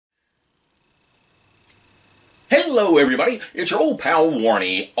Hello everybody, it's your old pal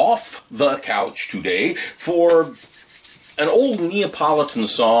Warnie off the couch today for an old Neapolitan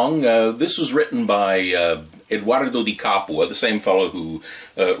song. This was written by Edoardo di Capua, the same fellow who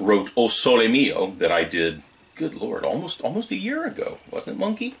wrote O Sole Mio that I did, good lord, almost a year ago, wasn't it,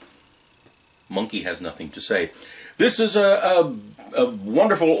 Monkey? Monkey has nothing to say. This is a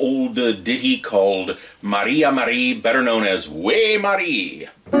wonderful old ditty called Marì, better known as Uè Marì.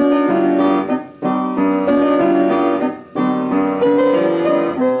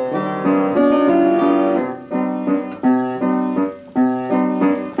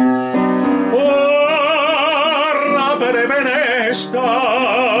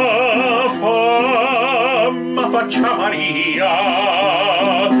 Famma faccia Maria,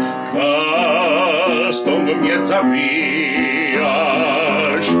 che stongo mezza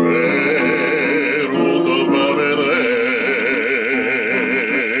via, spero di vedere.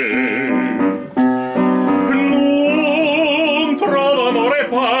 Non trovo amore e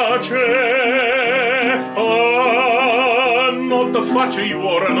pace, non ti faccio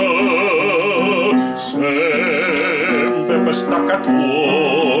giorno, sempre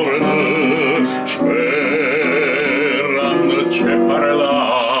staccatorno, sperando c'è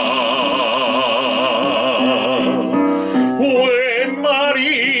parla. Uè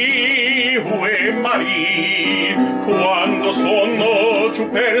Marì, quando sono giù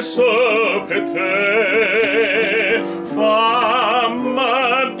perso per te,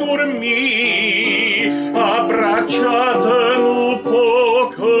 fammi dormire abbracciata un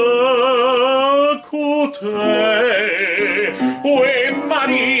poco con te. Uè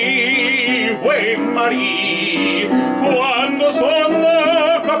Marì, quando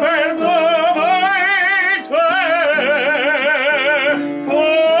sono coperto di te,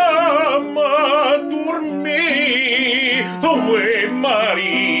 fammi dormire. Uè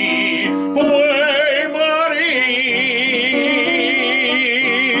Marì, uè Marì.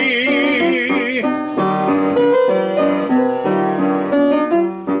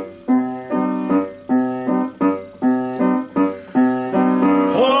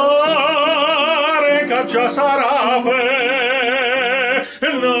 Già sarà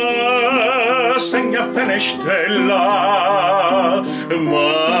una segna fenestella,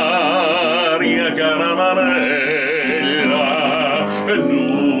 Maria caramarella,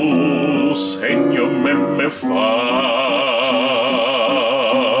 nu segno me fa.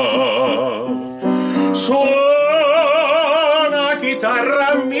 Suona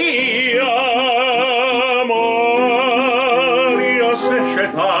chitarra mia, Maria s'è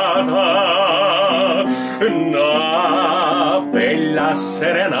scelata, una bella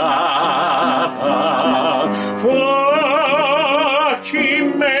serenata,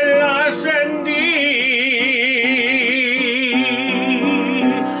 faccimela sentire.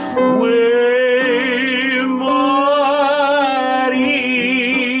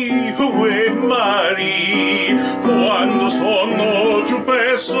 Uè Marì, quando sono giù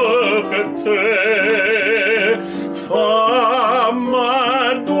perso per te,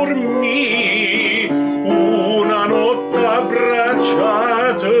 fammi dormire una notte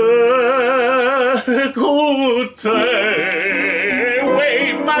abbracciata con te.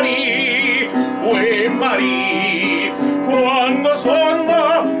 Uè Marì, quando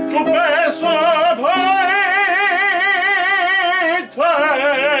sono giù perso per te,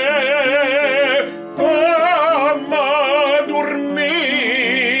 fammi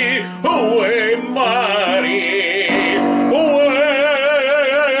dormire. Uè Marì,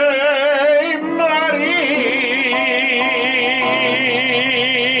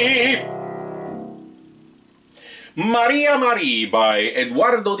 Maria Marì by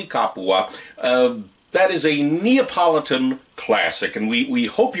Edoardo di Capua. That is a Neapolitan classic, and we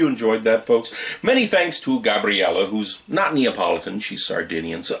hope you enjoyed that, folks. Many thanks to Gabriella, who's not Neapolitan, she's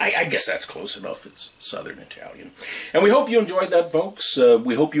Sardinian, so I guess that's close enough. It's Southern Italian. And we hope you enjoyed that, folks.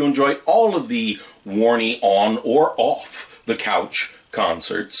 We hope you enjoyed all of the Warnie on or off the couch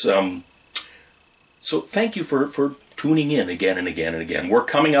concerts. So thank you for tuning in again and again and again. We're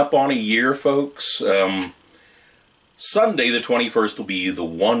coming up on a year, folks. Sunday the 21st will be the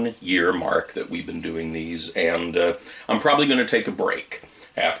 1-year mark that we've been doing these, and I'm probably going to take a break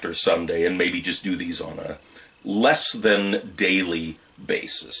after Sunday and maybe just do these on a less than daily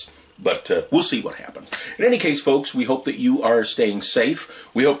basis. But we'll see what happens. In any case, folks, we hope that you are staying safe.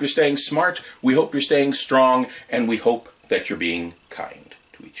 We hope you're staying smart. We hope you're staying strong. And we hope that you're being kind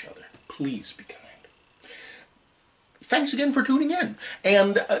to each other. Please be kind. Thanks again for tuning in.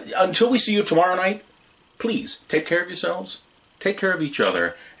 And until we see you tomorrow night, please take care of yourselves, take care of each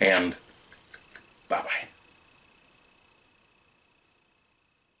other, and bye-bye.